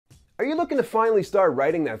Are you looking to finally start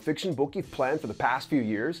writing that fiction book you've planned for the past few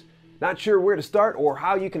years? Not sure where to start or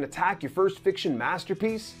how you can attack your first fiction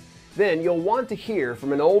masterpiece? Then you'll want to hear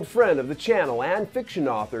from an old friend of the channel and fiction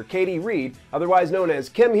author, Katie Reed, otherwise known as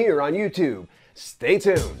Kim here on YouTube. Stay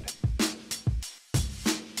tuned.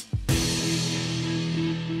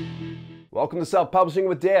 Welcome to Self-Publishing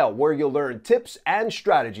with Dale, where you'll learn tips and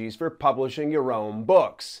strategies for publishing your own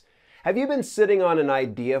books. Have you been sitting on an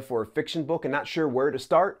idea for a fiction book and not sure where to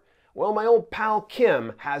start? Well, my old pal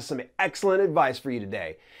Kim has some excellent advice for you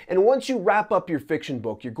today. And once you wrap up your fiction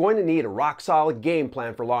book, you're going to need a rock-solid game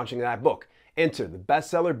plan for launching that book. Enter the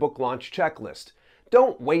Bestseller Book Launch Checklist.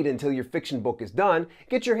 Don't wait until your fiction book is done.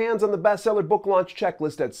 Get your hands on the Bestseller Book Launch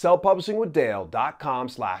Checklist at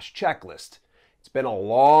sellpublishingwithdale.com/checklist. It's been a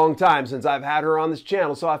long time since I've had her on this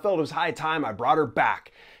channel, so I felt it was high time I brought her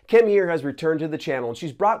back. Kim here has returned to the channel, and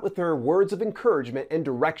she's brought with her words of encouragement and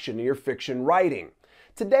direction in your fiction writing.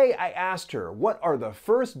 Today, I asked her, what are the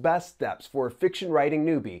first best steps for a fiction writing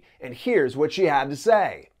newbie? And here's what she had to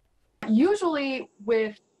say. Usually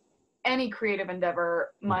with any creative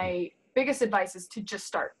endeavor, my biggest advice is to just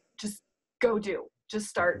start. Just go do. Just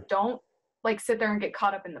start. Don't sit there and get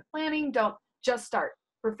caught up in the planning. Just start.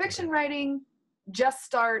 For fiction writing, just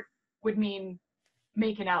start would mean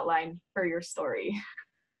make an outline for your story.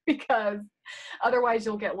 Because otherwise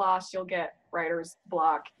you'll get lost, you'll get writer's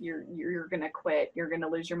block, you're gonna quit, you're gonna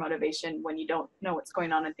lose your motivation when you don't know what's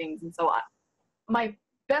going on in things. And so my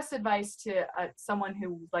best advice to someone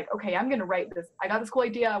who's like, okay, I'm gonna write this, I got this cool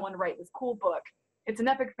idea, I want to write this cool book. It's an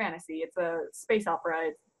epic fantasy, it's a space opera,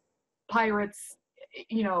 it's pirates,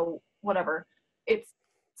 whatever. It's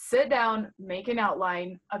sit down, make an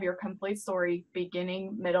outline of your complete story,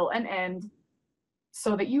 beginning, middle, and end,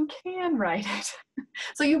 so that you can write it.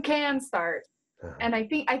 So you can start. And I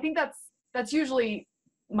think that's usually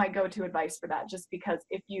my go-to advice for that, just because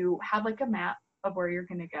if you have a map of where you're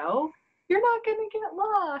going to go, you're not going to get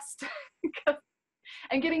lost.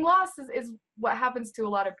 And getting lost is what happens to a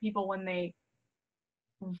lot of people when they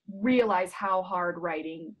realize how hard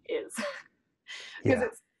writing is. Because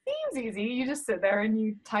it seems easy. You just sit there and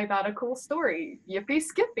you type out a cool story. Yippee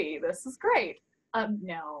skippy, this is great.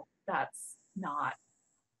 No, that's not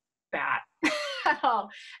that at all.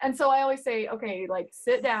 And so I always say, okay,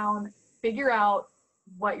 sit down, figure out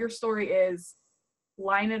what your story is,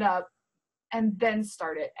 line it up, and then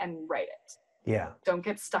start it and write it. Yeah. Don't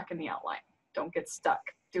get stuck in the outline. Don't get stuck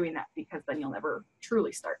doing that, because then you'll never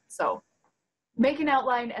truly start. So make an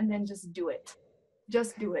outline and then just do it.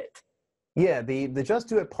 Just do it. Yeah, the just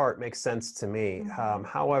do it part makes sense to me.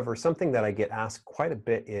 However, something that I get asked quite a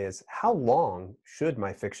bit is, how long should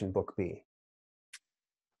my fiction book be?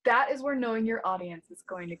 That is where knowing your audience is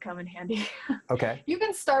going to come in handy. Okay. You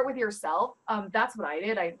can start with yourself. That's what I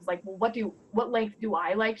did. I was like, well, what length do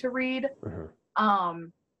I like to read?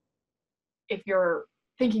 If you're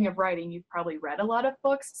thinking of writing, you've probably read a lot of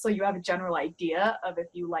books, so you have a general idea of if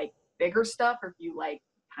you like bigger stuff or if you like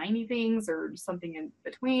tiny things or something in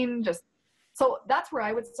between. So that's where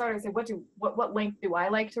I would start. I say, what length do I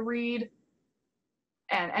like to read?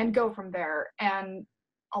 And go from there. And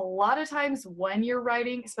a lot of times when you're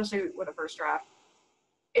writing, especially with a first draft,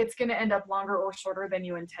 it's going to end up longer or shorter than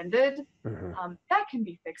you intended. That can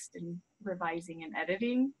be fixed in revising and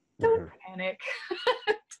editing. Don't panic.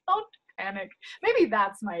 Don't panic. Maybe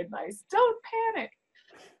that's my advice. Don't panic.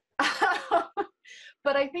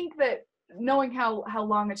 But I think that knowing how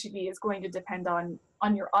long it should be is going to depend on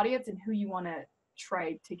your audience and who you want to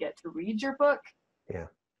try to get to read your book. Yeah.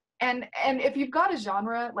 And if you've got a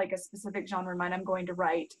genre, like a specific genre in mind, I'm going to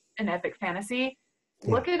write an epic fantasy.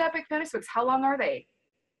 Look at epic fantasy books. How long are they?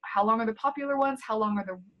 How long are the popular ones? How long are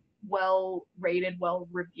the well-rated,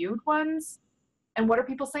 well-reviewed ones? And what are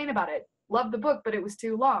people saying about it? Love the book, but it was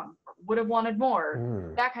too long. Would have wanted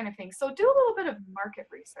more. That kind of thing. So do a little bit of market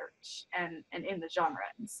research and in the genre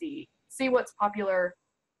and see what's popular,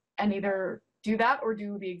 and either do that or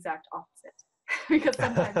do the exact opposite. Because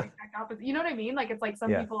sometimes the exact opposite, you know what I mean? It's like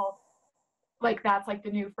some people, that's the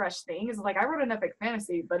new fresh thing is I wrote an epic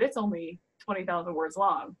fantasy, but it's only 20,000 words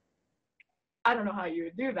long. I don't know how you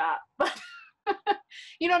would do that, but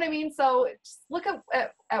you know what I mean? So just look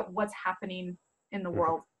at what's happening in the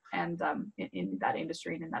world and in that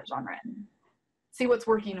industry and in that genre, and see what's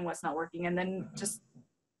working and what's not working, and then just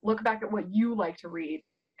look back at what you like to read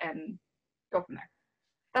and go from there.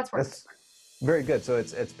 That's where it's very good. So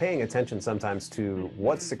it's paying attention sometimes to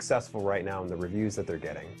what's successful right now in the reviews that they're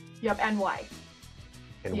getting. Yep, and why.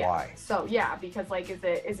 And why. So because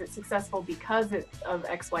is it successful because of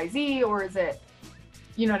XYZ, or is it,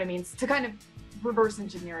 you know what I mean? To kind of reverse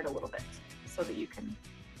engineer it a little bit so that you can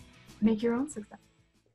make your own success.